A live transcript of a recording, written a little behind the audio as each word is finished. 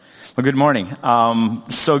Well, good morning.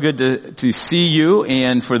 So good to see you,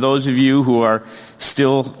 and for those of you who are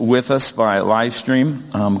still with us by live stream,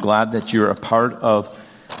 I'm glad that you're a part of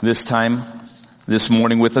this time this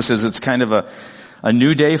morning with us, as it's kind of a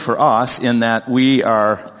new day for us in that we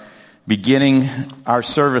are beginning our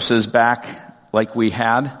services back like we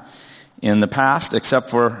had in the past, except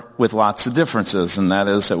for with lots of differences, and that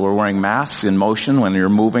is that we're wearing masks in motion when you're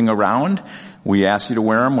moving around. We ask you to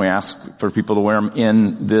wear them. We ask for people to wear them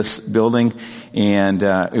in this building, and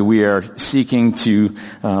we are seeking to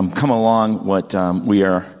come along what we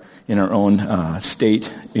are in our own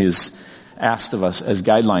state is asked of us as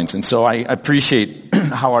guidelines. And so I appreciate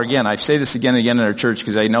how, again, I say this again and again in our church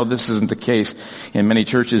because I know this isn't the case in many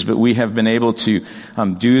churches, but we have been able to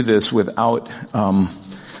do this without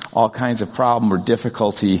all kinds of problem or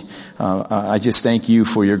difficulty. I just thank you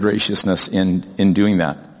for your graciousness in doing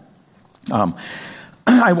that.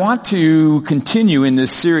 I want to continue in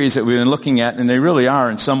this series that we've been looking at, and they really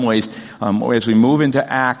are in some ways, as we move into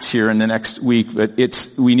Acts here in the next week, but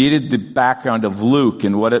we needed the background of Luke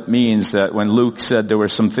and what it means that when Luke said there were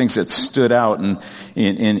some things that stood out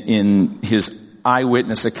in his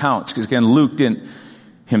eyewitness accounts, because again, Luke didn't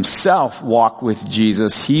himself walk with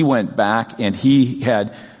Jesus. He went back and he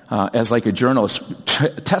had, as like a journalist,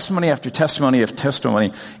 testimony after testimony of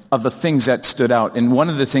testimony of the things that stood out. And one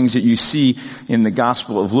of the things that you see in the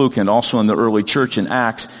Gospel of Luke and also in the early church in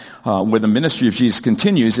Acts, where the ministry of Jesus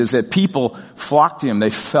continues, is that people flocked to him. They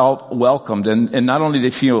felt welcomed. And not only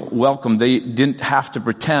did they feel welcomed, they didn't have to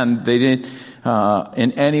pretend. They didn't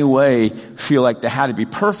in any way feel like they had to be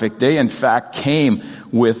perfect. They, in fact, came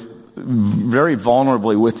with very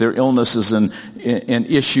vulnerably with their illnesses and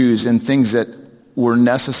issues and things that were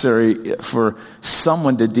necessary for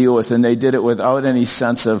someone to deal with, and they did it without any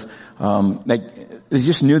sense of, they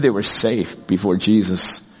just knew they were safe before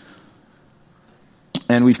Jesus.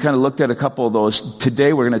 And we've kind of looked at a couple of those.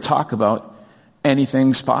 Today we're going to talk about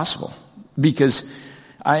anything's possible. Because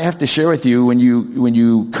I have to share with you, when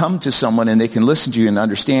you come to someone and they can listen to you and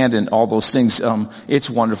understand and all those things, it's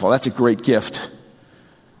wonderful. That's a great gift.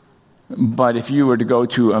 But if you were to go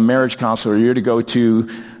to a marriage counselor, or you were to go to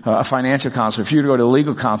a financial counselor, if you were to go to a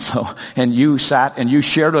legal counsel, and you sat and you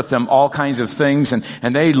shared with them all kinds of things,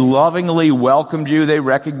 and they lovingly welcomed you, they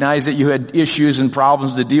recognized that you had issues and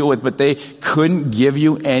problems to deal with, but they couldn't give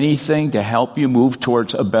you anything to help you move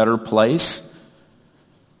towards a better place,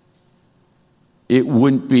 it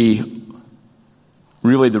wouldn't be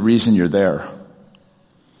really the reason you're there.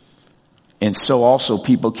 And so also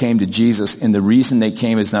people came to Jesus, and the reason they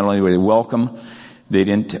came is not only were they welcome, they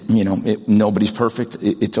didn't, nobody's perfect,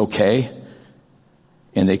 it's okay,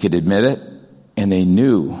 and they could admit it, and they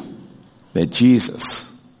knew that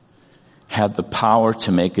Jesus had the power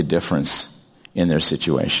to make a difference in their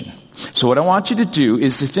situation. So what I want you to do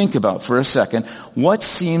is to think about for a second, what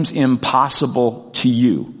seems impossible to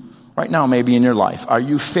you right now, maybe in your life? Are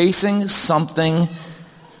you facing something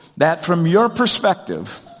that from your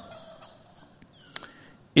perspective,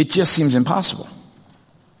 it just seems impossible?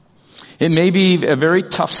 It may be a very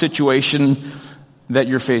tough situation that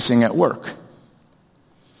you're facing at work.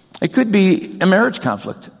 It could be a marriage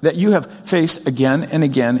conflict that you have faced again and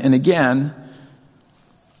again and again,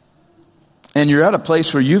 and you're at a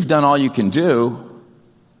place where you've done all you can do.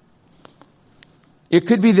 It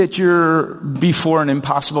could be that you're before an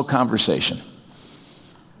impossible conversation.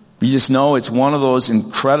 You just know it's one of those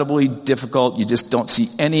incredibly difficult, you just don't see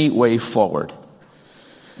any way forward.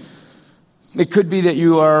 It could be that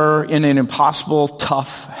you are in an impossible,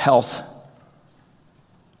 tough health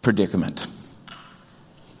predicament.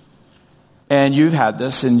 And you've had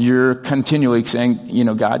this, and you're continually saying,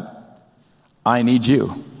 God, I need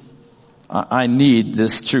you. I need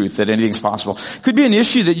this truth that anything's possible. It could be an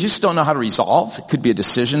issue that you just don't know how to resolve. It could be a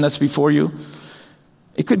decision that's before you.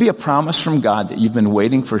 It could be a promise from God that you've been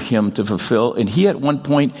waiting for him to fulfill. And he at one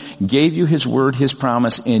point gave you his word, his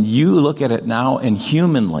promise, and you look at it now, and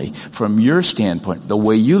humanly, from your standpoint, the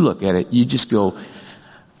way you look at it, you just go,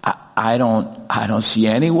 I don't see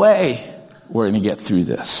any way we're going to get through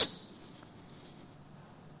this.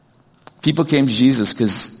 People came to Jesus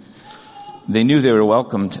because they knew they were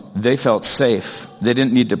welcomed. They felt safe. They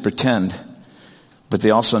didn't need to pretend. But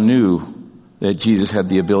they also knew that Jesus had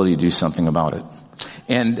the ability to do something about it.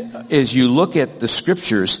 And as you look at the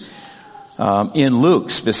scriptures, in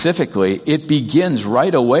Luke specifically, it begins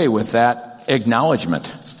right away with that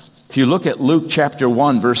acknowledgement. If you look at Luke chapter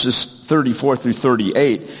 1, verses 34 through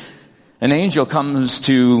 38, an angel comes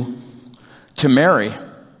to Mary,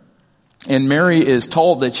 and Mary is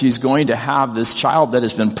told that she's going to have this child that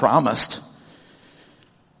has been promised.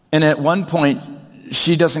 And at one point,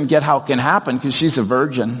 she doesn't get how it can happen because she's a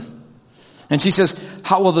virgin. And she says,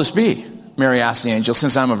 how will this be? Mary asked the angel,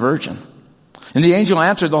 since I'm a virgin. And the angel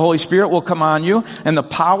answered, the Holy Spirit will come on you, and the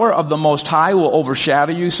power of the Most High will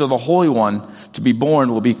overshadow you, so the Holy One to be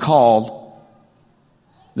born will be called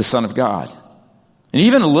the Son of God. And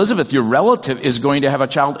even Elizabeth, your relative, is going to have a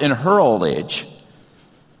child in her old age.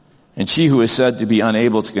 And she who is said to be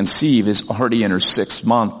unable to conceive is already in her 6th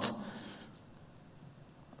month.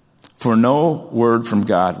 For no word from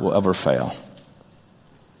God will ever fail.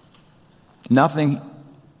 Nothing,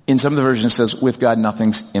 in some of the versions says, with God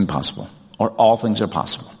nothing's impossible, or all things are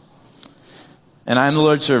possible. And I am the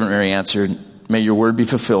Lord's servant, Mary answered. May your word be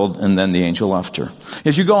fulfilled. And then the angel left her.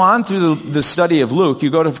 As you go on through the study of Luke, you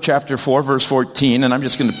go to chapter 4, verse 14, and I'm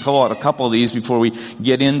just going to pull out a couple of these before we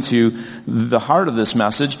get into the heart of this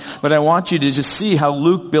message. But I want you to just see how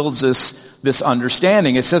Luke builds this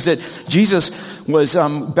understanding. It says that Jesus was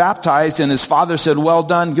baptized, and his father said, well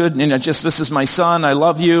done, good, this is my son, I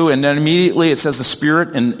love you. And then immediately it says the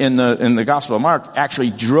Spirit in the Gospel of Mark actually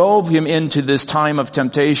drove him into this time of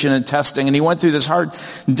temptation and testing. And he went through this hard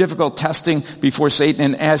and difficult testing before Satan.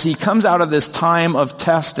 And as he comes out of this time of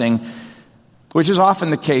testing, which is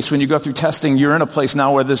often the case when you go through testing, you're in a place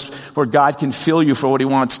now where God can fill you for what he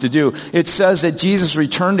wants to do. It says that Jesus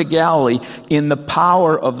returned to Galilee in the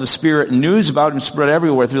power of the Spirit, and news about him spread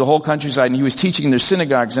everywhere through the whole countryside, and he was teaching in their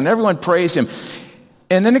synagogues, and everyone praised him.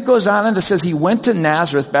 And then it goes on and it says he went to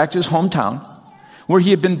Nazareth, back to his hometown, where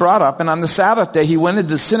he had been brought up, and on the Sabbath day he went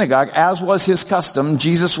into the synagogue, as was his custom.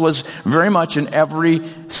 Jesus was very much in every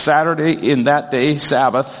Saturday in that day,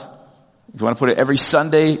 Sabbath, if you want to put it, every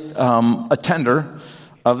Sunday attender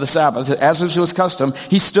of the Sabbath, as was his custom.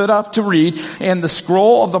 He stood up to read, and the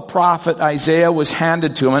scroll of the prophet Isaiah was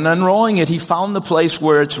handed to him. And unrolling it, he found the place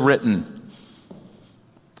where it's written.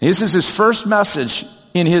 This is his first message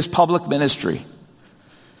in his public ministry.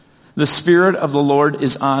 The Spirit of the Lord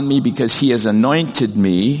is on me because he has anointed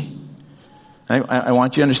me. I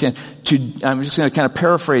want you to understand, I'm just going to kind of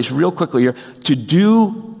paraphrase real quickly here, to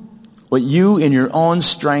do what you in your own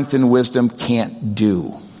strength and wisdom can't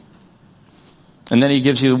do. And then he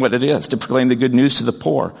gives you what it is, to proclaim the good news to the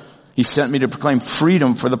poor. He sent me to proclaim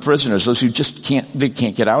freedom for the prisoners, those who just can't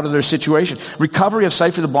get out of their situation. Recovery of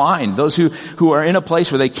sight for the blind, those who are in a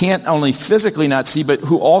place where they can't only physically not see, but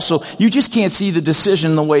who also, you just can't see the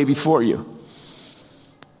decision in the way before you.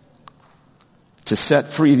 To set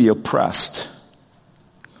free the oppressed.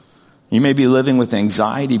 You may be living with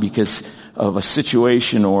anxiety because of a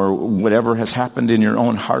situation or whatever has happened in your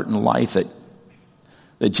own heart and life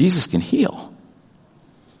that Jesus can heal.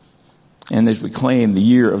 And as we claim the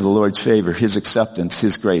year of the Lord's favor, his acceptance,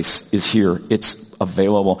 his grace is here. It's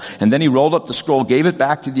available. And then he rolled up the scroll, gave it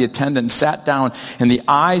back to the attendant, sat down, and the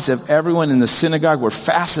eyes of everyone in the synagogue were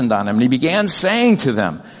fastened on him. And he began saying to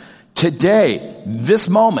them, today, this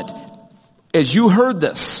moment, as you heard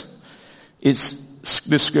this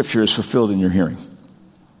scripture is fulfilled in your hearing.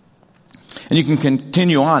 And you can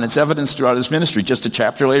continue on. It's evidence throughout his ministry. Just a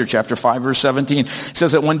chapter later, chapter 5, verse 17, it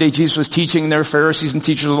says that one day Jesus was teaching their Pharisees and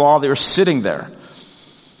teachers of the law. They were sitting there.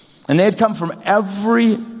 And they had come from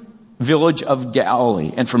every village of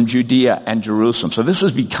Galilee and from Judea and Jerusalem. So this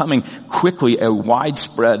was becoming quickly a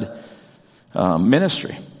widespread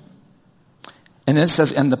ministry. And it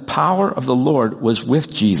says, and the power of the Lord was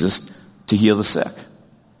with Jesus to heal the sick.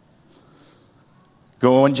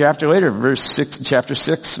 Go one chapter later, chapter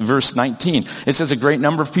 6, verse 19. It says a great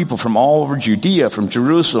number of people from all over Judea, from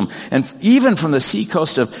Jerusalem, and even from the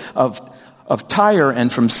seacoast of Tyre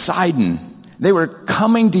and from Sidon. They were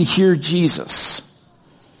coming to hear Jesus.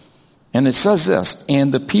 And it says this,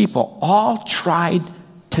 and the people all tried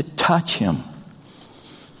to touch him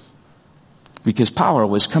because power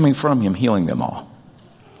was coming from him, healing them all.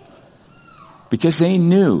 Because they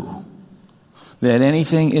knew that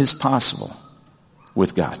anything is possible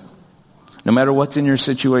with God. No matter what's in your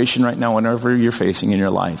situation right now, whatever you're facing in your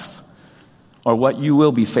life, or what you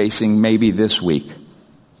will be facing maybe this week.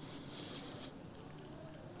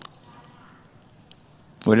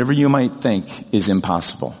 Whatever you might think is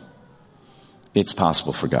impossible, it's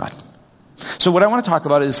possible for God. So what I want to talk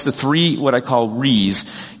about is the 3, what I call Re's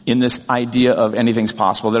in this idea of anything's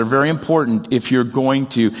possible that are very important if you're going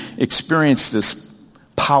to experience this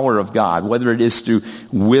power of God, whether it is through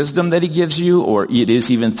wisdom that he gives you, or it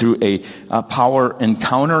is even through a power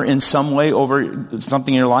encounter in some way over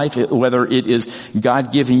something in your life, whether it is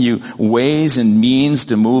God giving you ways and means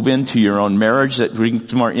to move into your own marriage that bring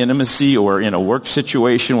to more intimacy, or in a work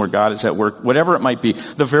situation where God is at work, whatever it might be.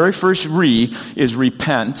 The very first re is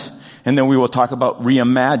repent, and then we will talk about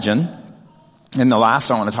reimagine, and the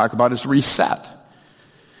last I want to talk about is reset.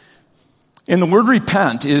 And the word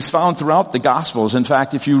repent is found throughout the Gospels. In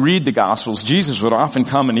fact, if you read the Gospels, Jesus would often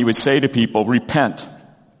come and he would say to people, repent.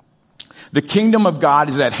 The kingdom of God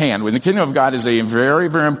is at hand. When the kingdom of God is a very,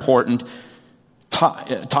 very important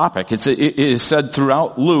topic. It is said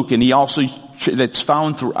throughout Luke, and that's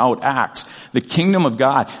found throughout Acts. The kingdom of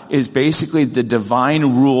God is basically the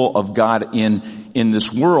divine rule of God in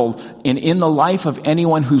this world and in the life of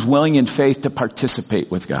anyone who's willing in faith to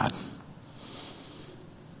participate with God.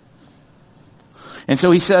 And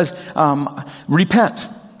so he says, repent.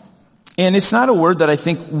 And it's not a word that I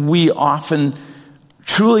think we often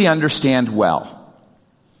truly understand well.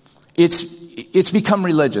 It's become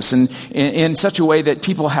religious and in such a way that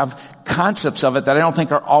people have concepts of it that I don't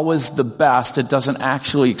think are always the best. It doesn't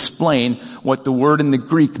actually explain what the word in the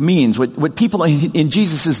Greek means, what people in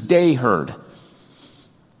Jesus' day heard.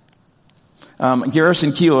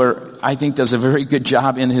 Garrison Keillor, I think, does a very good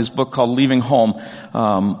job in his book called Leaving Home.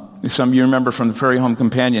 Some of you remember from the Prairie Home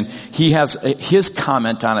Companion. He has his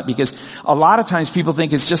comment on it because a lot of times people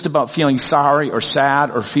think it's just about feeling sorry or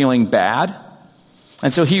sad or feeling bad.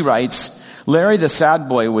 And so he writes, Larry the sad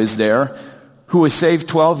boy was there, who was saved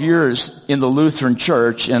 12 years in the Lutheran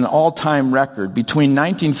Church, an all-time record. Between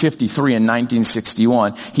 1953 and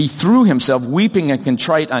 1961, he threw himself weeping and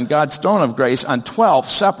contrite on God's throne of grace on 12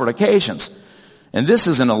 separate occasions. And this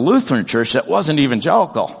is in a Lutheran church that wasn't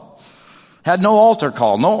evangelical. Had no altar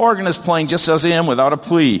call, no organist playing just as him without a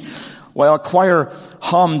plea, while a choir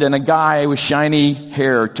hummed and a guy with shiny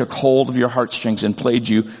hair took hold of your heartstrings and played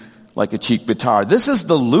you like a cheap guitar. This is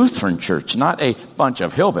the Lutheran church, not a bunch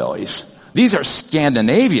of hillbillies. These are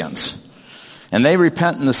Scandinavians. And they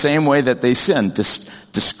repent in the same way that they sin,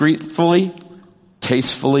 discreetly,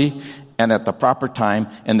 tastefully, and at the proper time,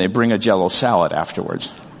 and they bring a Jell-O salad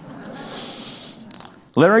afterwards.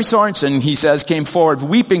 Larry Sorensen, he says, came forward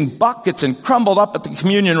weeping buckets and crumbled up at the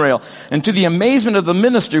communion rail. And to the amazement of the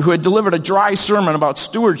minister who had delivered a dry sermon about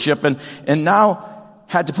stewardship and now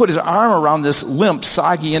had to put his arm around this limp,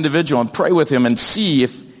 soggy individual and pray with him and see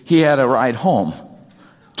if he had a ride home.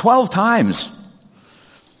 12 times.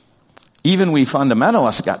 Even we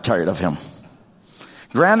fundamentalists got tired of him.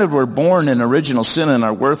 Granted, we're born in original sin and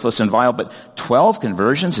are worthless and vile, but 12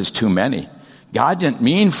 conversions is too many. God didn't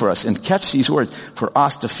mean for us, and catch these words, for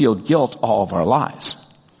us to feel guilt all of our lives.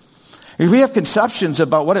 We have conceptions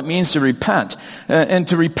about what it means to repent. And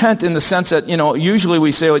to repent in the sense that, usually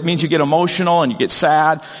we say it means you get emotional and you get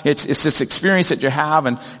sad. It's this experience that you have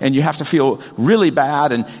and you have to feel really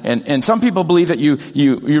bad. And some people believe that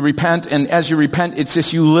you repent, and as you repent, it's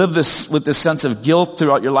just you live with this sense of guilt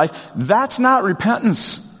throughout your life. That's not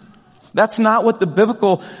repentance. That's not what the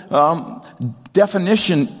biblical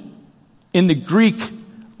definition in the Greek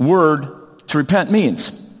word to repent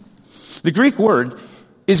means. The Greek word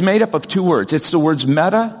is made up of two words. It's the words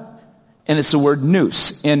meta and it's the word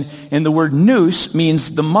nous. And the word nous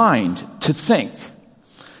means the mind, to think.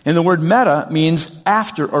 And the word meta means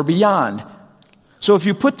after or beyond. So if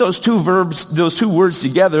you put those two words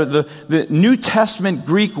together, the New Testament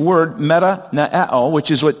Greek word metanoeo,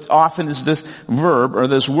 which is what often is this verb or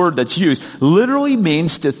this word that's used, literally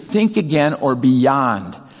means to think again or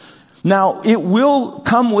beyond. Now, it will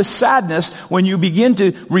come with sadness when you begin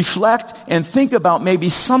to reflect and think about maybe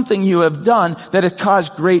something you have done that has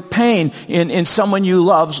caused great pain in someone you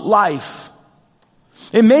love's life.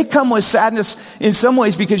 It may come with sadness in some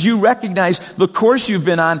ways because you recognize the course you've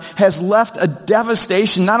been on has left a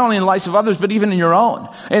devastation not only in the lives of others but even in your own.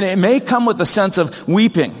 And it may come with a sense of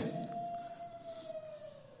weeping.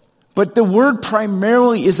 But the word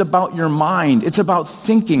primarily is about your mind. It's about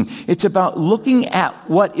thinking. It's about looking at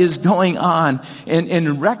what is going on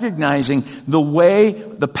and recognizing the way,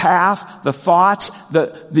 the path, the thoughts,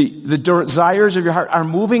 the desires of your heart are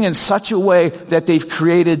moving in such a way that they've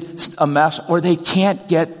created a mess or they can't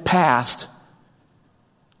get past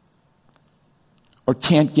or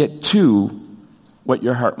can't get to what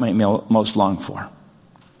your heart might most long for.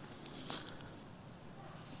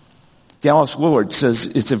 Dallas Willard says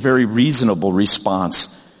it's a very reasonable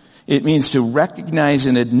response. It means to recognize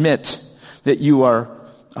and admit that you are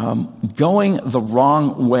going the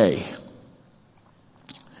wrong way.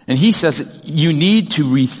 And he says you need to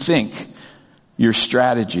rethink your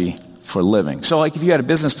strategy for living. So like if you had a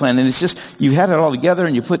business plan and it's just, you had it all together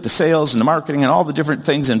and you put the sales and the marketing and all the different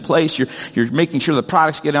things in place, you're making sure the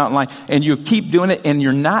products get out in line and you keep doing it and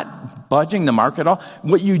you're not budging the market at all,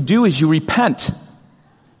 what you do is you repent.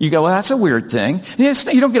 You go, well, that's a weird thing.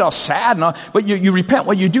 You don't get all sad and all, but you repent.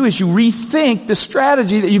 What you do is you rethink the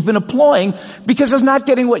strategy that you've been employing because it's not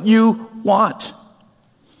getting what you want.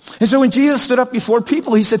 And so when Jesus stood up before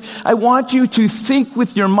people, he said, I want you to think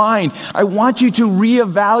with your mind. I want you to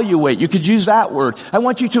reevaluate. You could use that word. I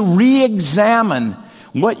want you to re-examine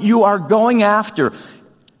what you are going after.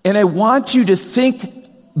 And I want you to think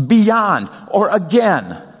beyond or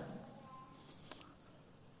again.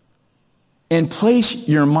 And place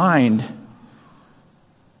your mind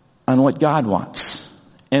on what God wants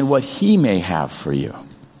and what he may have for you.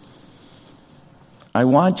 I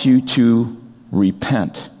want you to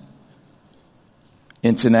repent.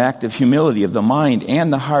 It's an act of humility of the mind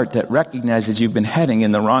and the heart that recognizes you've been heading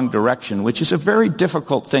in the wrong direction, which is a very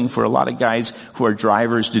difficult thing for a lot of guys who are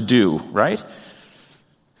drivers to do, right?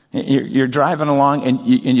 You're driving along and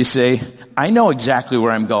you say, I know exactly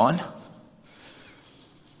where I'm going.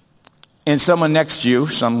 And someone next to you,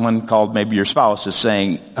 someone called maybe your spouse, is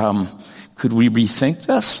saying, could we rethink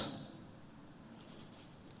this?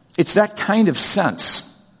 It's that kind of sense.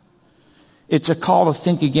 It's a call to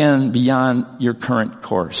think again beyond your current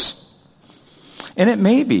course. And it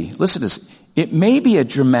may be, listen to this, it may be a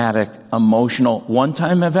dramatic, emotional,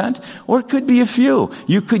 one-time event, or it could be a few.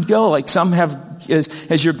 You could go, like some have,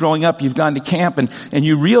 as you're growing up, you've gone to camp and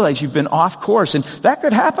you realize you've been off course, and that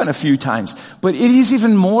could happen a few times. But it is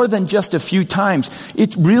even more than just a few times.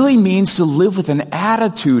 It really means to live with an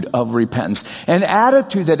attitude of repentance, an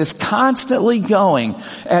attitude that is constantly going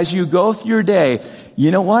as you go through your day.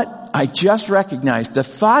 You know what? I just recognized the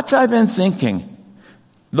thoughts I've been thinking,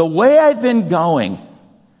 the way I've been going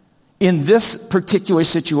in this particular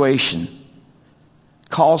situation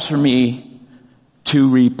calls for me to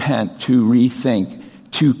repent, to rethink,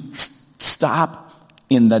 to stop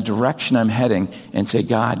in the direction I'm heading and say,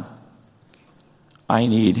 God, I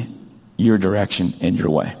need your direction and your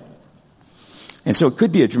way. And so it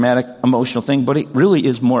could be a dramatic, emotional thing, but it really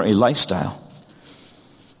is more a lifestyle,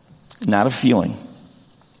 not a feeling,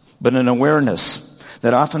 but an awareness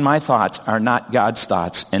that often my thoughts are not God's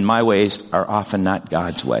thoughts and my ways are often not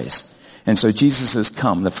God's ways. And so Jesus has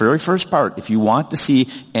come. The very first part, if you want to see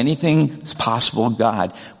anything possible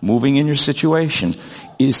God moving in your situation,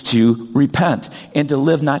 is to repent and to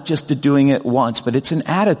live not just to doing it once, but it's an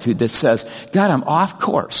attitude that says, God, I'm off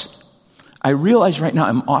course. I realize right now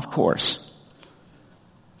I'm off course.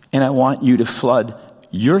 And I want you to flood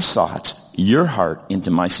your thoughts, your heart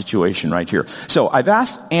into my situation right here. So I've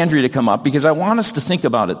asked Andrea to come up because I want us to think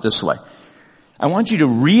about it this way. I want you to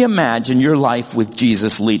reimagine your life with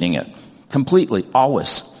Jesus leading it. Completely,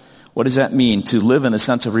 always. What does that mean? To live in a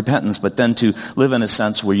sense of repentance, but then to live in a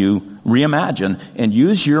sense where you reimagine and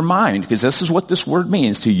use your mind, because this is what this word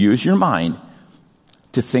means, to use your mind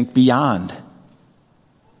to think beyond.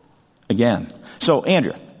 Again. So,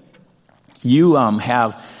 Andrea, you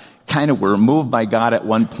have kind of were moved by God at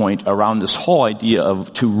one point around this whole idea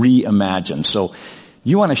of to reimagine. So,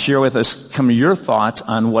 you want to share with us some of your thoughts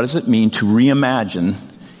on what does it mean to reimagine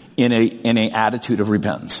in a attitude of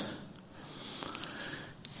repentance?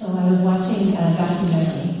 So I was watching a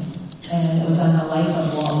documentary, and it was on the life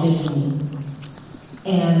of Walt Disney.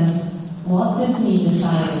 And Walt Disney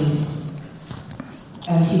decided,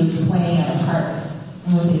 as he was playing at a park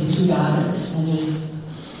with his two daughters, and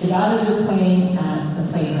the daughters were playing at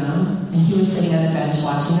the playground, and he was sitting on a bench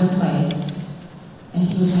watching them play. And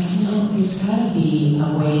he was like, there's got to be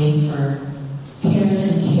a way for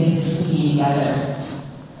parents and kids to be together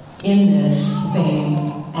in this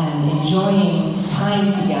thing and enjoying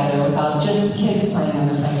time together without just kids playing on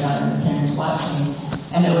the playground and parents watching.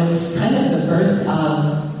 And it was kind of the birth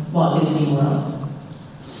of Walt Disney World.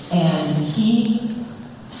 And he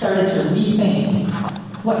started to rethink,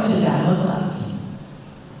 what could that look like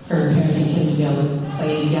for parents and kids to be able to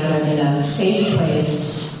play together in a safe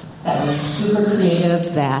place that was super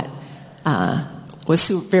creative, that was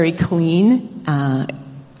very clean,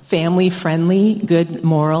 family-friendly, good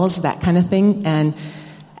morals, that kind of thing. And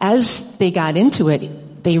as they got into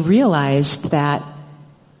it, they realized that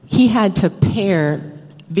he had to pair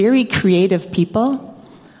very creative people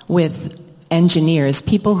with engineers,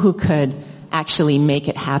 people who could actually make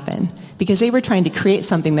it happen. Because they were trying to create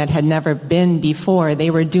something that had never been before.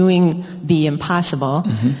 They were doing the impossible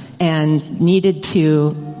and needed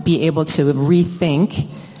to be able to rethink.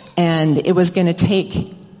 And it was going to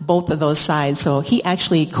take both of those sides. So he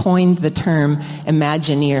actually coined the term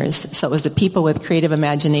Imagineers. So it was the people with creative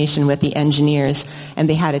imagination with the engineers, and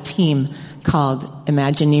they had a team called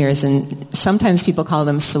Imagineers. And sometimes people call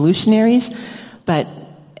them Solutioneers. But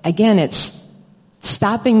again, it's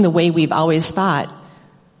stopping the way we've always thought.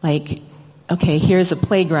 Like, okay, here's a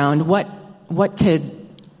playground. What could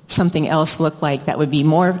something else look like that would be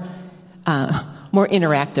more more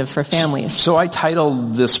interactive for families. So I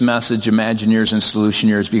titled this message Imagineers and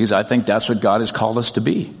Solutioneers because I think that's what God has called us to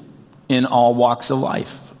be in all walks of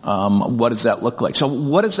life. What does that look like? So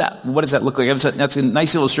what does that look like? That's a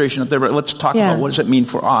nice illustration up there, but let's talk about what does it mean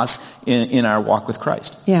for us in our walk with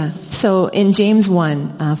Christ. Yeah. So in James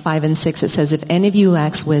 1, 5 and 6, it says, if any of you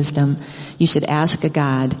lacks wisdom, you should ask a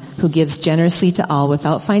God who gives generously to all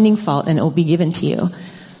without finding fault, and it will be given to you.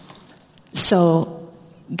 So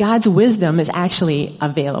God's wisdom is actually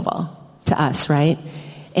available to us, right?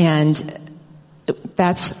 And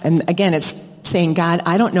again, it's saying, God,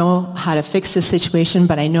 I don't know how to fix this situation,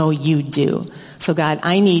 but I know you do. So God,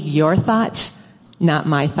 I need your thoughts, not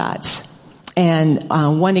my thoughts. And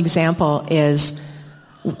one example is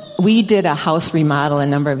we did a house remodel a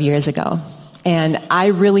number of years ago, and I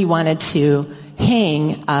really wanted to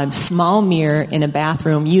hang a small mirror in a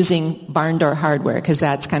bathroom using barn door hardware, because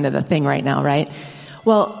that's kind of the thing right now, right?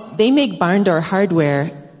 Well, they make barn door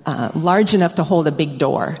hardware large enough to hold a big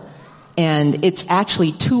door, and it's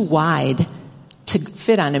actually too wide to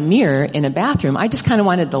fit on a mirror in a bathroom. I just kind of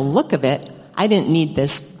wanted the look of it. I didn't need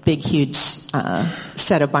this big, huge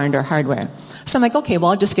set of barn door hardware. So I'm like, okay,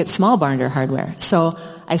 well, I'll just get small barn door hardware. So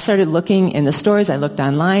I started looking in the stores. I looked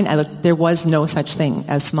online. There was no such thing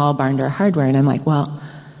as small barn door hardware. And I'm like, well,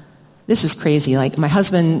 this is crazy. Like, my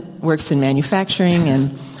husband works in manufacturing,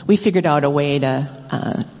 and we figured out a way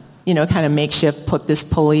to, kind of makeshift, put this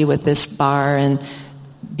pulley with this bar and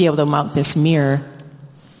be able to mount this mirror.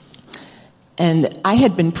 And I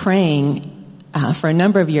had been praying for a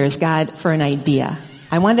number of years, God, for an idea.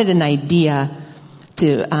 I wanted an idea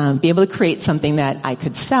to be able to create something that I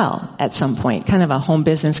could sell at some point, kind of a home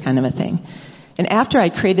business kind of a thing. And after I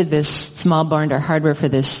created this small barn door hardware for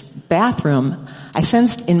this bathroom, I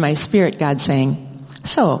sensed in my spirit God saying,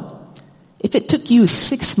 so if it took you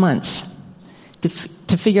 6 months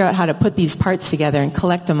to figure out how to put these parts together and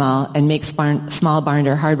collect them all and make small barn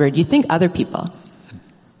door hardware, do you think other people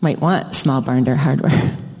might want small barn door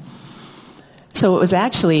hardware? So it was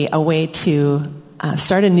actually a way to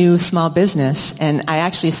start a new small business, and I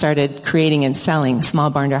actually started creating and selling small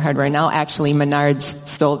barn door hardware. Now actually Menards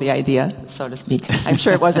stole the idea, so to speak. I'm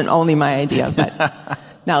sure it wasn't only my idea, but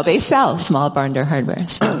now they sell small barn door hardware.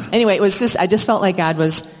 So anyway, it was I just felt like God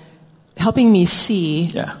was helping me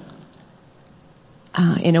see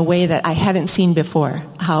in a way that I hadn't seen before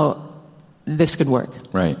how this could work.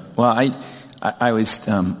 Right. Well,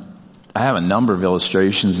 I have a number of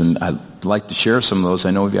illustrations, and I'd like to share some of those.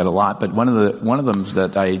 I know we've got a lot, but one of them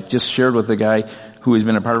that I just shared with the guy who has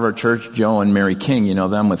been a part of our church, Joe and Mary King,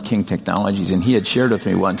 them with King Technologies, and he had shared with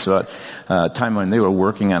me once about a time when they were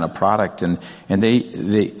working on a product, and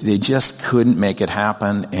they just couldn't make it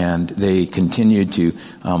happen, and they continued to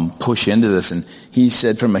push into this. And he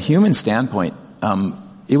said, from a human standpoint,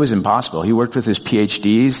 it was impossible. He worked with his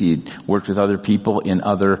PhDs. He worked with other people in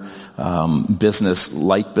other businesses,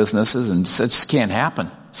 and said, "It just can't happen.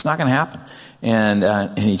 It's not going to happen."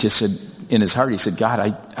 And he just said, in his heart, he said, "God,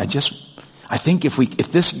 I think if we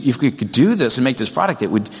could do this and make this product, it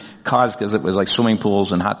would cause, because it was like swimming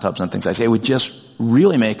pools and hot tubs and things. I say it would just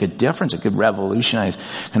really make a difference. It could revolutionize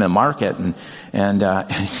kind of market." And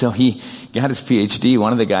so he got his PhD,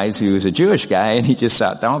 one of the guys who was a Jewish guy, and he just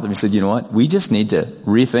sat down with him. He said, "You know what? We just need to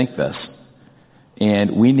rethink this.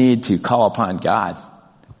 And we need to call upon God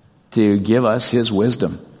to give us his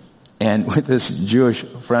wisdom." And with this Jewish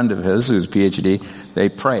friend of his, who's a PhD, they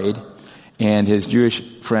prayed. And his Jewish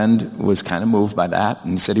friend was kind of moved by that,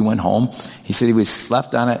 and said he went home. He said he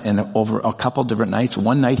slept on it, and over a couple different nights.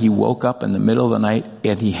 One night he woke up in the middle of the night,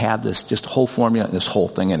 and he had this just whole formula, this whole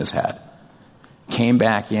thing in his head. Came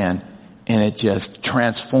back in, and it just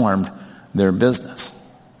transformed their business.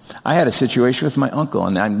 I had a situation with my uncle,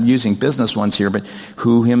 and I'm using business ones here, but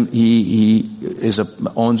he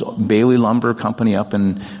owns Bailey Lumber Company up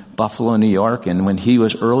in Buffalo, New York, and when he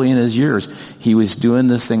was early in his years, he was doing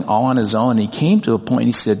this thing all on his own. He came to a point,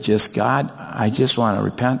 he said, "Just God, I just want to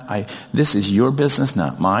repent. This is your business,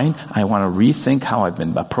 not mine. I want to rethink how I've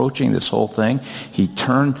been approaching this whole thing." He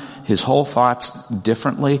turned his whole thoughts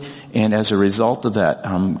differently, and as a result of that,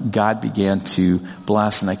 God began to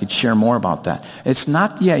bless, and I could share more about that. It's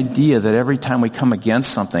not the idea that every time we come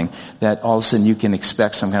against something that all of a sudden you can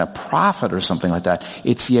expect some kind of profit or something like that.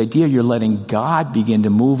 It's the idea you're letting God begin to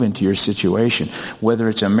move into your situation, whether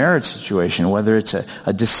it's a marriage situation, whether it's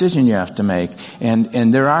a decision you have to make.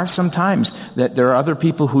 And there are some times that there are other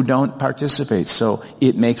people who don't participate, so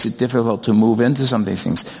it makes it difficult to move into some of these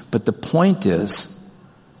things. But the point is,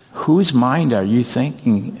 Whose mind are you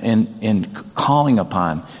thinking and calling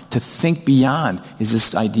upon to think beyond is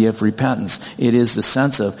this idea of repentance. It is the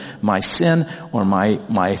sense of my sin or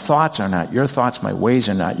my thoughts are not your thoughts, my ways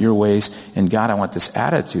are not your ways. And God, I want this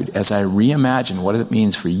attitude as I reimagine what it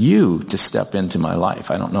means for you to step into my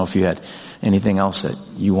life. I don't know if you had anything else that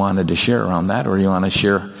you wanted to share around that, or you want to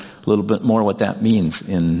share a little bit more what that means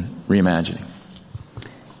in reimagining.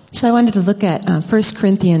 So I wanted to look at 1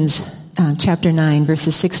 Corinthians chapter 9,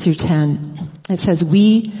 verses 6 through 10. It says,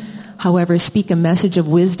 "We, however, speak a message of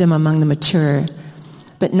wisdom among the mature,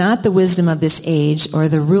 but not the wisdom of this age or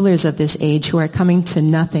the rulers of this age who are coming to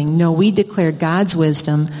nothing. No, we declare God's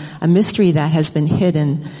wisdom, a mystery that has been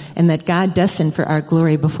hidden and that God destined for our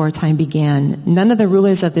glory before time began. None of the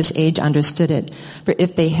rulers of this age understood it, for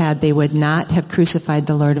if they had, they would not have crucified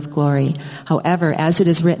the Lord of glory. However, as it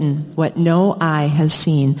is written, what no eye has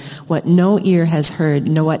seen, what no ear has heard,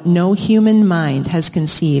 what no human mind has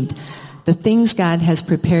conceived, the things God has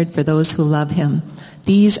prepared for those who love him.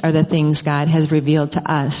 These are the things God has revealed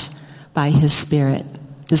to us by his Spirit.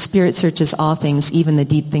 The Spirit searches all things, even the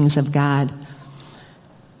deep things of God."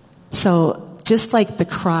 So just like the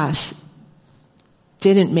cross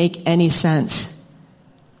didn't make any sense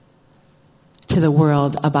to the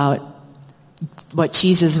world about what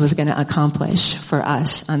Jesus was going to accomplish for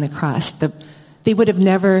us on the cross, they would have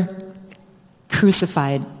never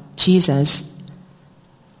crucified Jesus.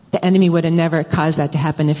 The enemy would have never caused that to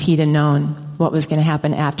happen if he'd have known what was going to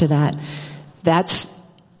happen after that. That's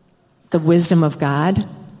the wisdom of God.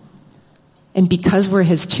 And because we're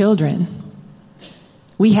his children,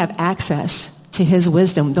 we have access to his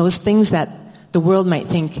wisdom. Those things that the world might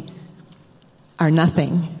think are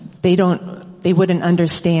nothing. They wouldn't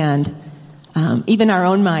understand. Even our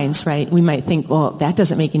own minds, right? We might think, well, that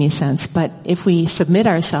doesn't make any sense. But if we submit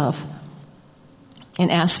ourselves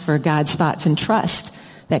and ask for God's thoughts and trust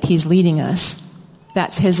that he's leading us,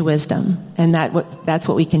 that's his wisdom, and that's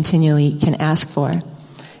what we continually can ask for.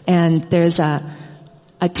 And there's a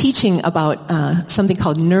teaching about something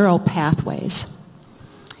called neural pathways.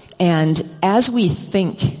 And as we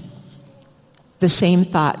think the same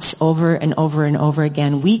thoughts over and over and over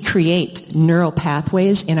again, we create neural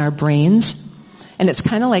pathways in our brains, and it's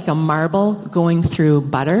kind of like a marble going through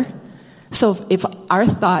butter. So if our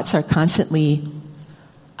thoughts are constantly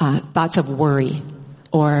thoughts of worry,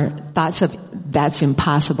 or thoughts of that's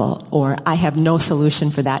impossible, or I have no solution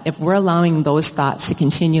for that, if we're allowing those thoughts to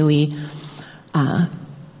continually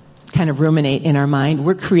kind of ruminate in our mind,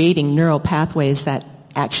 we're creating neural pathways that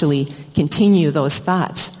actually continue those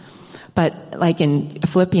thoughts. But like in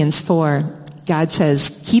Philippians 4, God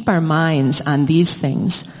says, keep our minds on these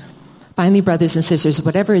things. Finally, brothers and sisters,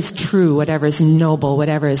 whatever is true, whatever is noble,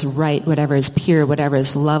 whatever is right, whatever is pure, whatever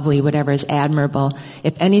is lovely, whatever is admirable,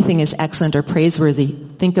 if anything is excellent or praiseworthy,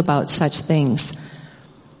 think about such things.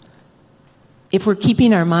 If we're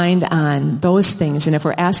keeping our mind on those things, and if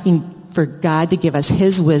we're asking for God to give us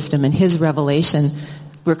his wisdom and his revelation,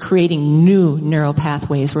 we're creating new neural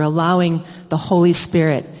pathways. We're allowing the Holy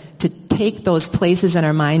Spirit to take those places in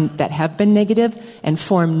our mind that have been negative and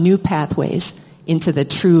form new pathways into the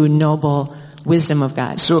true, noble wisdom of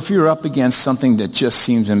God. So if you're up against something that just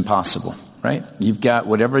seems impossible, right? You've got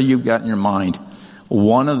whatever you've got in your mind.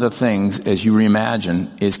 One of the things, as you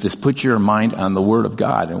reimagine, is to put your mind on the Word of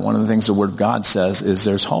God. And one of the things the Word of God says is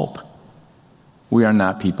there's hope. We are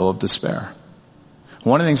not people of despair.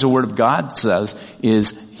 One of the things the Word of God says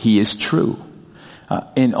is he is true.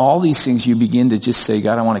 In all these things, you begin to just say,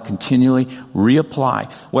 God, I want to continually reapply.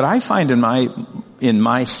 What I find in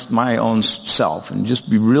my own self, and just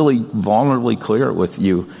be really vulnerably clear with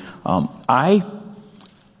you, I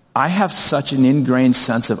have such an ingrained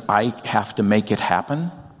sense of I have to make it happen.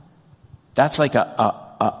 That's like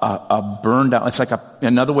a burned out. It's like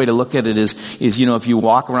another way to look at it is, if you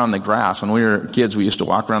walk around the grass. When we were kids, we used to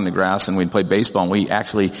walk around the grass and we'd play baseball, and we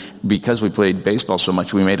actually, because we played baseball so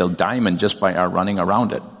much, we made a diamond just by our running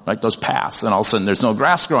around it. Like those paths, and all of a sudden there's no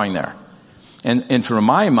grass growing there. And for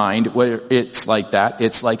my mind, where it's like that,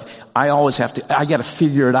 it's like I gotta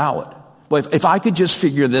figure it out. Well, if I could just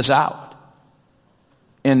figure this out.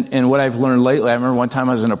 And what I've learned lately, I remember one time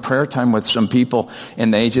I was in a prayer time with some people,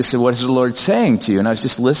 and they just said, what is the Lord saying to you? And I was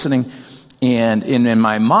just listening, and in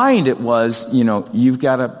my mind it was, you've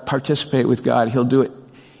got to participate with God. He'll do it.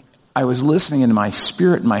 I was listening, in my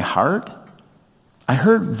spirit, in my heart, I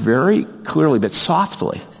heard very clearly, but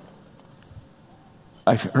softly,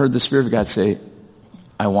 I heard the Spirit of God say,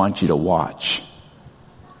 I want you to watch.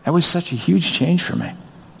 That was such a huge change for me.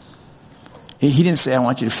 He didn't say, I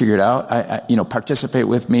want you to figure it out. Participate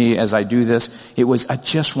with me as I do this. It was, I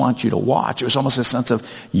just want you to watch. It was almost a sense of,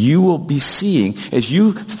 you will be seeing. As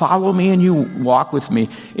you follow me and you walk with me,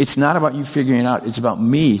 it's not about you figuring it out. It's about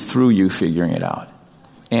me through you figuring it out.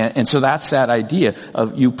 And so that's that idea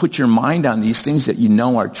of you put your mind on these things that you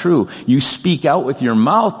know are true. You speak out with your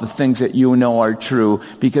mouth the things that you know are true,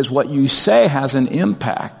 because what you say has an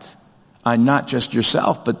impact on not just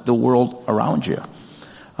yourself, but the world around you.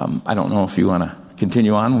 I don't know if you want to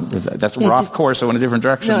continue on with that. We're off course. I went a different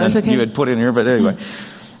direction than you had put in here, but anyway.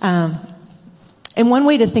 And one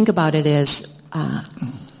way to think about it is,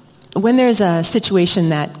 when there's a situation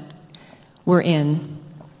that we're in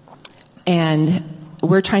and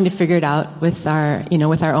we're trying to figure it out with our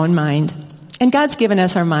own mind, and God's given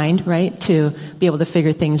us our mind, right, to be able to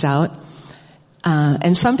figure things out.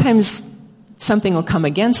 And sometimes something will come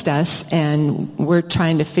against us and we're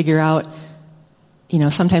trying to figure out,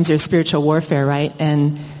 sometimes there's spiritual warfare, right?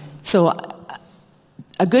 And so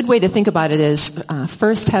a good way to think about it is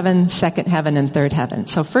first heaven, second heaven, and third heaven.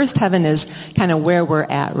 So first heaven is kind of where we're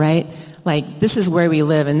at, right? Like, this is where we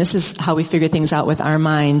live, and this is how we figure things out with our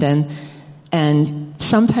mind. And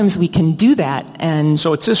sometimes we can do that. And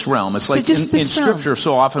so it's this realm. It's like in Scripture,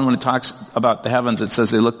 so often when it talks about the heavens, it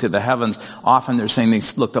says they look to the heavens. Often they're saying they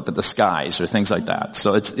looked up at the skies or things like that.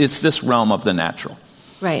 So it's this realm of the natural.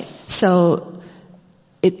 Right. So,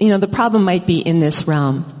 the problem might be in this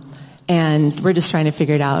realm, and we're just trying to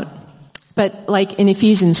figure it out. But like in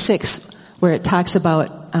Ephesians 6, where it talks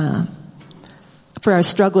about, for our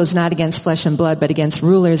struggle is not against flesh and blood, but against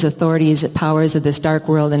rulers, authorities, powers of this dark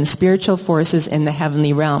world, and spiritual forces in the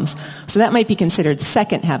heavenly realms. So that might be considered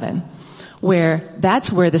second heaven,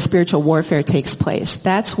 that's where the spiritual warfare takes place.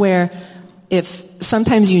 That's where, if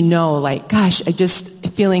sometimes gosh, I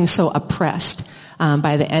just feeling so oppressed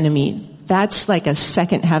by the enemy. That's like a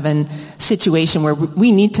second heaven situation where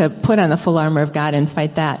we need to put on the full armor of God and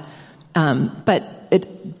fight that. But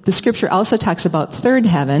the Scripture also talks about third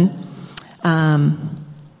heaven.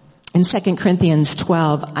 In 2 Corinthians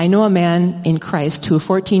 12, I know a man in Christ who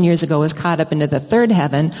 14 years ago was caught up into the third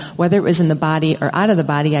heaven. Whether it was in the body or out of the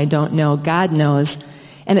body, I don't know. God knows.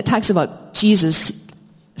 And it talks about Jesus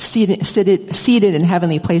seated in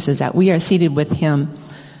heavenly places, that we are seated with him.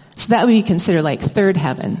 So that would be considered like third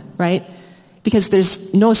heaven, right? Because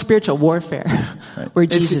there's no spiritual warfare where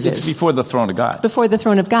Jesus is. It's before the throne of God. Before the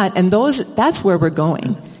throne of God. And that's where we're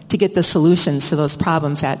going to get the solutions to those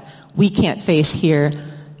problems that we can't face here,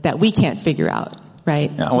 that we can't figure out,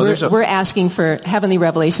 right? Yeah, well, we're asking for heavenly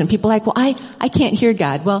revelation. People are like, well, I can't hear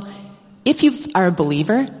God. Well, if you are a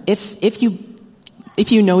believer, if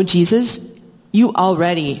you know Jesus, you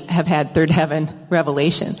already have had third heaven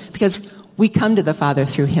revelation, because we come to the Father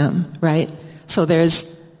through him, right? So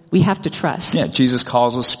we have to trust. Yeah, Jesus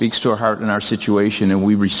calls us, speaks to our heart and our situation, and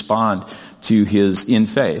we respond to his in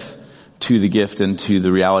faith, to the gift and to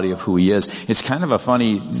the reality of who he is. It's kind of a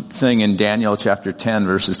funny thing in Daniel chapter 10,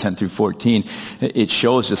 verses 10 through 14. It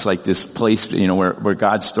shows us like this place, where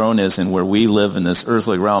God's throne is and where we live in this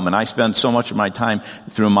earthly realm. And I spend so much of my time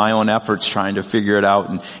through my own efforts trying to figure it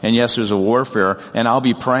out. And yes, there's a warfare, and I'll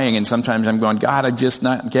be praying, and sometimes I'm going, God, I'm just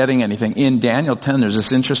not getting anything. In Daniel 10, there's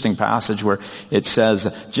this interesting passage where it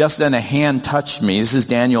says, just then a hand touched me. This is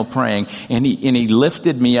Daniel praying, and he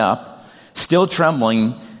lifted me up, still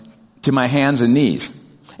trembling, to my hands and knees.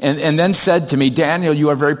 And then said to me, Daniel, you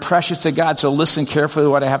are very precious to God, so listen carefully to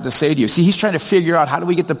what I have to say to you. See, he's trying to figure out, how do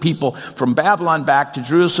we get the people from Babylon back to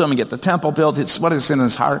Jerusalem and get the temple built? It's what is in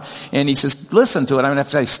his heart. And he says, listen to it. I'm going to have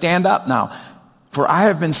to say, stand up now, for I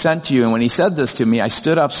have been sent to you. And when he said this to me, I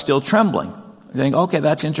stood up still trembling. I think, okay,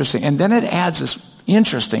 that's interesting. And then it adds this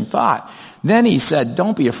interesting thought. Then he said,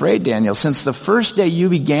 don't be afraid, Daniel. Since the first day you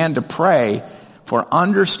began to pray for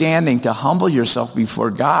understanding, to humble yourself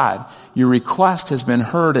before God, your request has been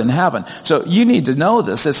heard in heaven. So you need to know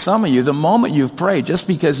this, as some of you, the moment you've prayed, just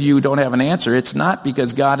because you don't have an answer, it's not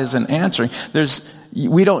because God isn't answering.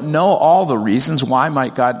 We don't know all the reasons why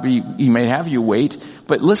might God be, he may have you wait,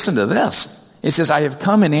 but listen to this. It says, I have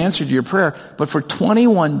come and answered your prayer, but for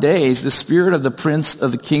 21 days, the spirit of the prince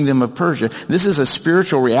of the kingdom of Persia, this is a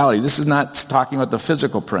spiritual reality. This is not talking about the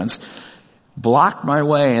physical prince, blocked my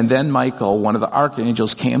way. And then Michael, one of the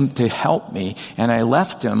archangels, came to help me, and I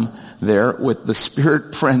left him there with the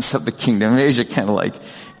spirit prince of the kingdom of Asia, kind of like,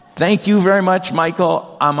 thank you very much,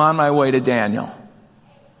 Michael. I'm on my way to Daniel.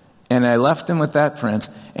 And I left him with that prince,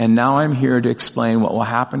 and now I'm here to explain what will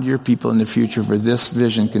happen to your people in the future, for this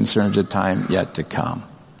vision concerns a time yet to come.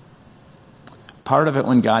 Part of it,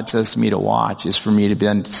 when God says to me to watch, is for me to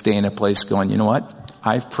then stay in a place going, you know what?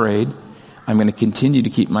 I've prayed. I'm going to continue to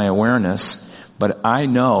keep my awareness, But I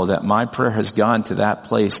know that my prayer has gone to that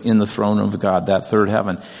place in the throne room of God, that third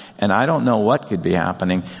heaven. And I don't know what could be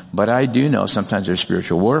happening, but I do know sometimes there's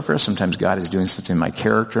spiritual warfare. Sometimes God is doing something in my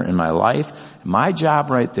character, in my life. My job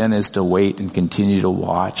right then is to wait and continue to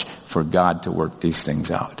watch for God to work these things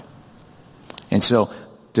out. And so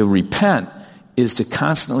to repent is to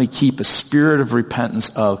constantly keep a spirit of repentance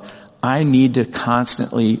of, I need to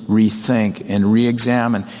constantly rethink and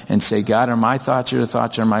re-examine and say, God, are my thoughts your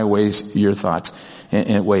thoughts, are my ways your thoughts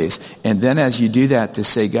and ways? And then as you do that, to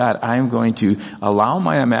say, God, I'm going to allow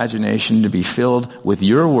my imagination to be filled with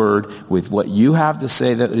your word, with what you have to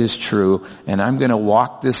say that is true, and I'm going to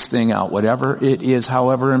walk this thing out, whatever it is,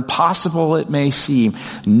 however impossible it may seem,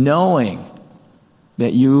 knowing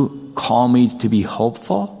that you call me to be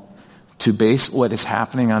hopeful, to base what is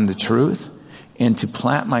happening on the truth, and to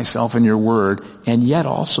plant myself in your word, and yet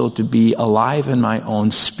also to be alive in my own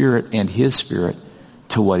spirit and his spirit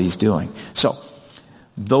to what he's doing. So,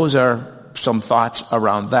 those are some thoughts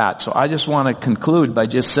around that. So I just want to conclude by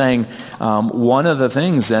just saying, one of the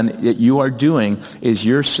things then that you are doing is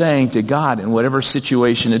you're saying to God in whatever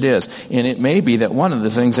situation it is. And it may be that one of the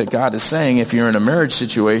things that God is saying, if you're in a marriage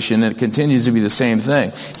situation, it continues to be the same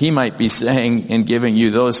thing. He might be saying and giving you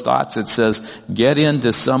those thoughts that says, get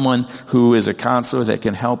into someone who is a counselor that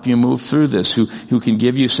can help you move through this, who can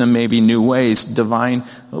give you some maybe new ways, divine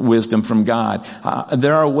wisdom from God.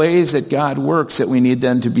 There are ways that God works that we need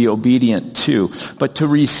then to be obedient to. But to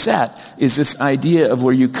reset is this idea of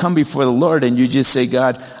where you come before the Lord and you just say,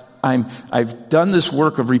 God, I've done this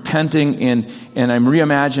work of repenting and I'm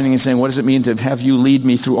reimagining and saying, what does it mean to have you lead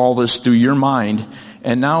me through all this through your mind?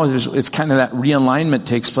 And now it's kind of that realignment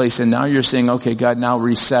takes place, and now you're saying, okay, God, now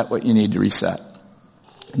reset what you need to reset.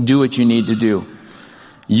 Do what you need to do.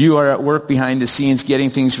 You are at work behind the scenes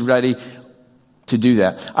getting things ready to do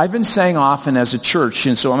that. I've been saying often as a church,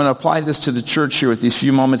 and so I'm going to apply this to the church here with these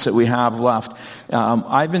few moments that we have left.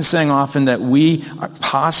 I've been saying often that we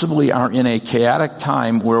possibly are in a chaotic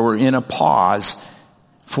time where we're in a pause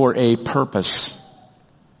for a purpose.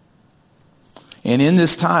 And in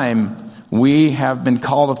this time, we have been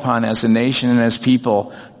called upon as a nation and as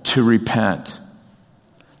people to repent.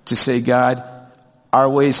 To say, God, our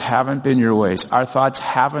ways haven't been your ways. Our thoughts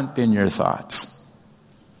haven't been your thoughts.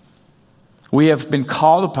 We have been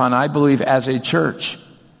called upon, I believe, as a church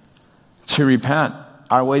to repent.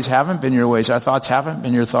 Our ways haven't been your ways. Our thoughts haven't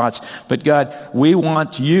been your thoughts. But God, we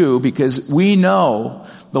want you because we know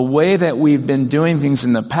the way that we've been doing things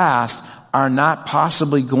in the past are not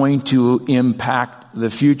possibly going to impact the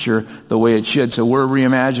future the way it should. So we're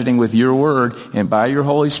reimagining with your word and by your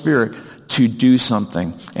Holy Spirit to do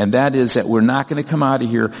something. And that is that we're not going to come out of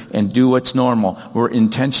here and do what's normal. We're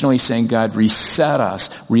intentionally saying, God, reset us,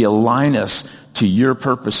 realign us to your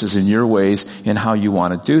purposes and your ways and how you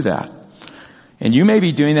want to do that. And you may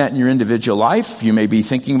be doing that in your individual life. You may be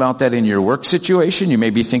thinking about that in your work situation. You may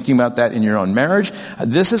be thinking about that in your own marriage.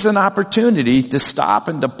 This is an opportunity to stop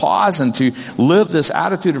and to pause and to live this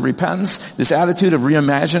attitude of repentance, this attitude of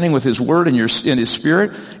reimagining with his word and in his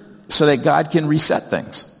spirit so that God can reset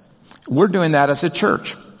things. We're doing that as a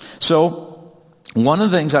church. So one of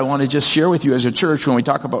the things I want to just share with you as a church when we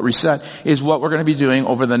talk about reset is what we're going to be doing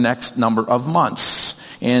over the next number of months.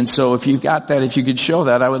 And so if you've got that, if you could show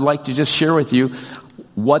that, I would like to just share with you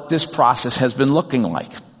what this process has been looking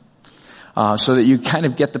like. So that you kind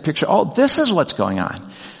of get the picture. Oh, this is what's going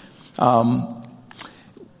on.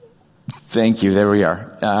 Thank you. There we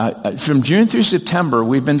are. From June through September,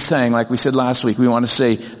 we've been saying, like we said last week, we want to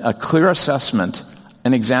say a clear assessment,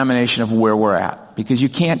 an examination of where we're at. Because you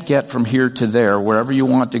can't get from here to there, wherever you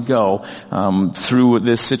want to go, through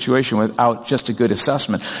this situation without just a good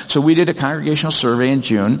assessment. So we did a congregational survey in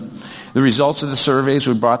June. The results of the surveys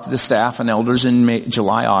we brought to the staff and elders in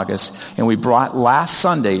July, August. And we brought last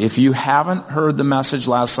Sunday. If you haven't heard the message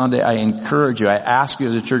last Sunday, I encourage you, I ask you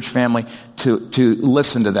as a church family to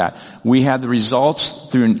listen to that. We had the results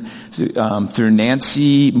through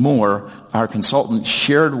Nancy Moore, our consultant,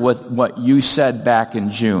 shared with what you said back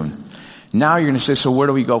in June. Now you're going to say, so where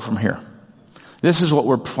do we go from here? This is what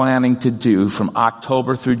we're planning to do from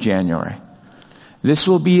October through January. This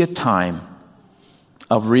will be a time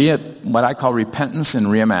of what I call repentance and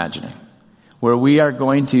reimagining, where we are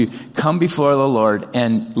going to come before the Lord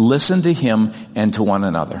and listen to him and to one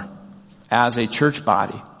another as a church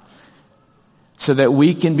body, so that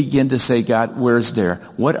we can begin to say, God, where's there?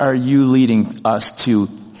 What are you leading us to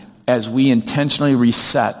as we intentionally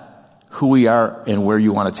reset who we are and where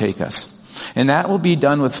you want to take us? And that will be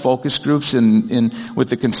done with focus groups and with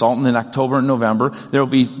the consultant in October and November. There will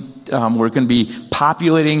be we're going to be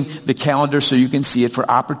populating the calendar so you can see it for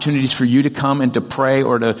opportunities for you to come and to pray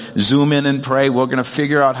or to Zoom in and pray. We're going to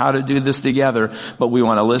figure out how to do this together, but we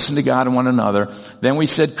want to listen to God and one another. Then we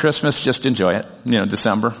said Christmas, just enjoy it,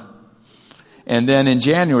 December. And then in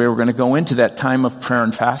January, we're going to go into that time of prayer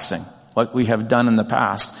and fasting, like we have done in the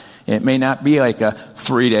past. It may not be like a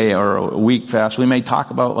 3-day or a week fast. We may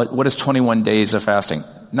talk about like what is 21 days of fasting.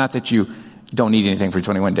 Not that you don't eat anything for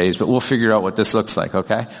 21 days, but we'll figure out what this looks like,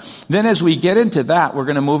 okay? Then as we get into that, we're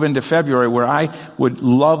going to move into February, where I would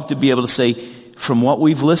love to be able to say, from what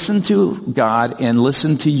we've listened to God and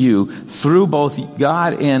listened to you, through both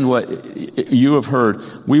God and what you have heard,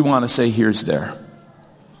 we want to say, here's there.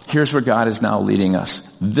 Here's where God is now leading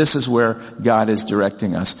us. This is where God is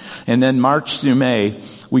directing us. And then March through May,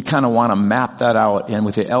 we kind of want to map that out, and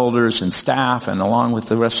with the elders and staff and along with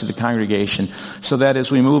the rest of the congregation, so that as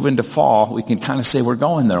we move into fall, we can kind of say we're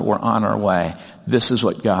going there. We're on our way. This is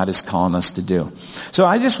what God is calling us to do. So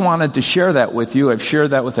I just wanted to share that with you. I've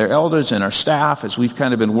shared that with our elders and our staff as we've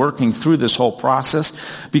kind of been working through this whole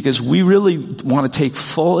process, because we really want to take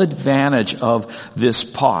full advantage of this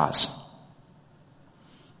pause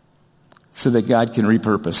so that God can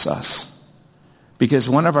repurpose us. Because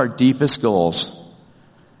one of our deepest goals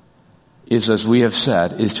is, as we have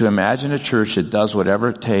said, is to imagine a church that does whatever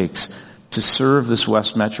it takes to serve this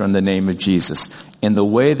West Metro in the name of Jesus. And the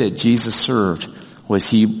way that Jesus served was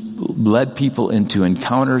he led people into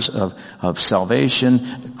encounters of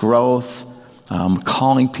salvation, growth,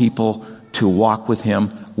 calling people to walk with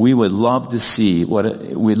him. We would love to see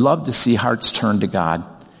we'd love to see hearts turn to God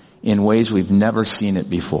in ways we've never seen it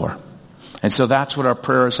before. And so that's what our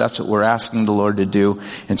prayer is. That's what we're asking the Lord to do.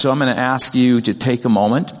 And so I'm going to ask you to take a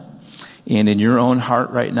moment, and in your own heart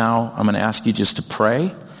right now, I'm going to ask you just to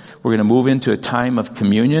pray. We're going to move into a time of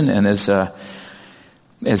communion. And as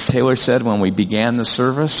Taylor said when we began the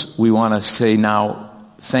service, we want to say now,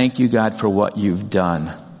 thank you, God, for what you've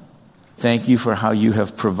done. Thank you for how you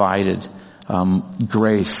have provided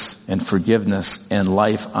grace and forgiveness and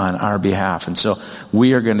life on our behalf. And so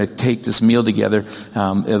we are going to take this meal together.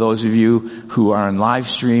 Those of you who are on live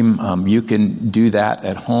stream, you can do that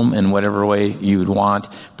at home in whatever way you would want,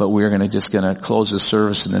 but we're going to close the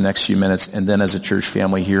service in the next few minutes, and then as a church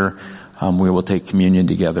family here, we will take communion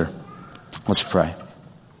together. Let's pray.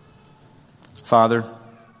 Father,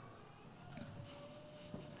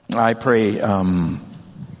 I pray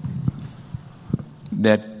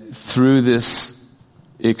that through this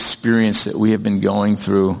experience that we have been going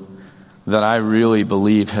through, that I really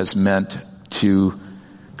believe has meant to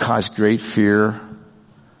cause great fear,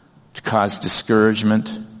 to cause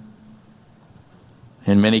discouragement,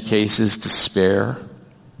 in many cases despair.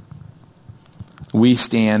 We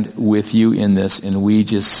stand with you in this, and we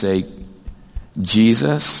just say,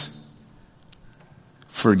 Jesus,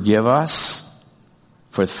 forgive us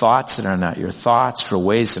for thoughts that are not your thoughts, for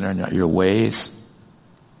ways that are not your ways.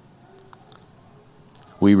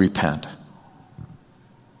 We repent.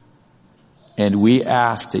 And we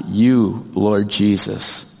ask that you, Lord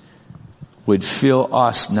Jesus, would fill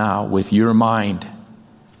us now with your mind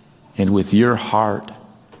and with your heart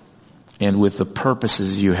and with the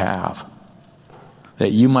purposes you have.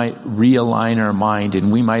 That you might realign our mind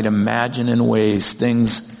and we might imagine in ways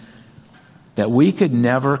things that we could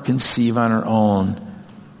never conceive on our own.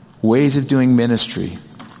 Ways of doing ministry,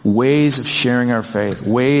 ways of sharing our faith,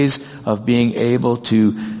 ways of being able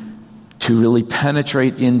to really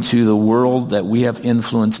penetrate into the world that we have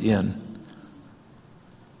influence in,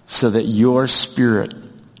 so that your Spirit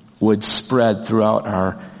would spread throughout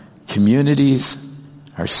our communities,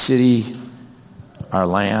 our city, our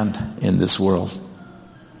land, in this world.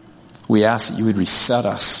 We ask that you would reset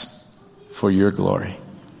us for your glory.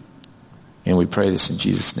 And we pray this in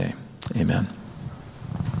Jesus' name. Amen.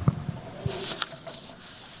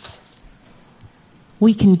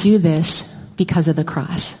 We can do this because of the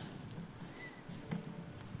cross.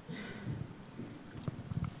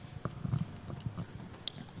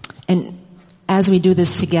 And as we do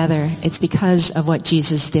this together, it's because of what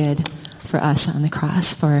Jesus did for us on the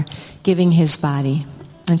cross, for giving his body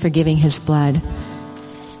and for giving his blood.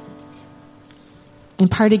 And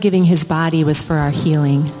part of giving his body was for our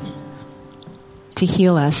healing, to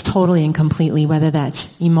heal us totally and completely, whether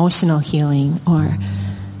that's emotional healing or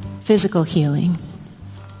physical healing.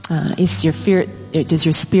 Does your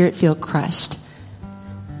spirit feel crushed?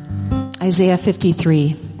 Isaiah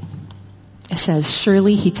 53 says,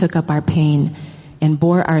 surely he took up our pain and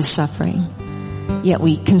bore our suffering. Yet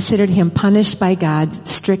we considered him punished by God,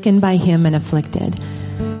 stricken by him and afflicted.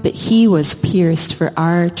 But he was pierced for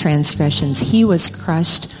our transgressions. He was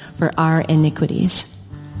crushed for our iniquities.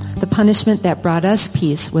 The punishment that brought us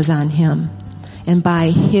peace was on him, and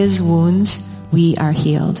by his wounds we are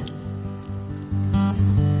healed.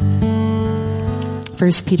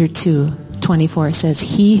 1 Peter 2:24 says,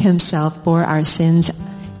 he himself bore our sins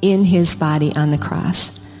in his body on the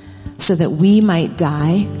cross, so that we might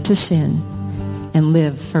die to sin and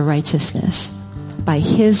live for righteousness. By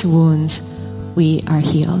his wounds we are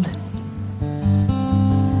healed.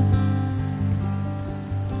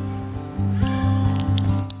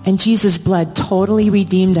 And Jesus' blood totally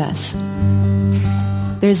redeemed us.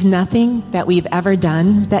 There's nothing that we've ever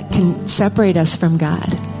done that can separate us from God.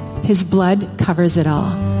 His blood covers it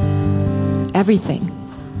all. Everything.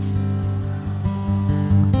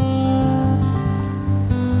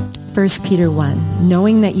 1 Peter 1,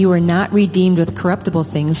 knowing that you are not redeemed with corruptible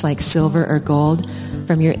things like silver or gold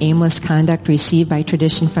from your aimless conduct received by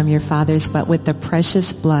tradition from your fathers, but with the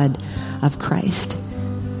precious blood of Christ,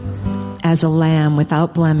 as a lamb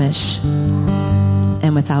without blemish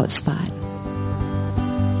and without spot.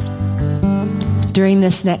 During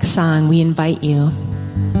this next song, we invite you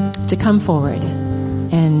to come forward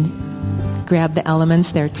and grab the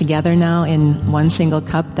elements. They're together now in one single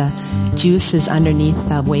cup. The juice is underneath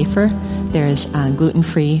the wafer. There's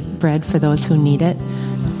gluten-free bread for those who need it.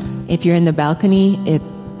 If you're in the balcony,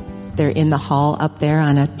 they're in the hall up there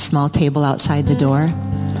on a small table outside the door.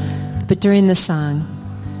 But during the song,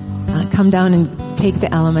 come down and take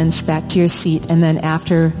the elements back to your seat, and then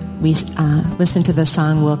after we listen to the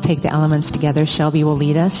song, we'll take the elements together. Shelby will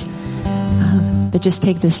lead us. But just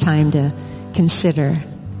take this time to consider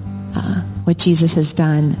what Jesus has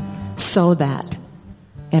done so that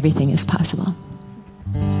everything is possible.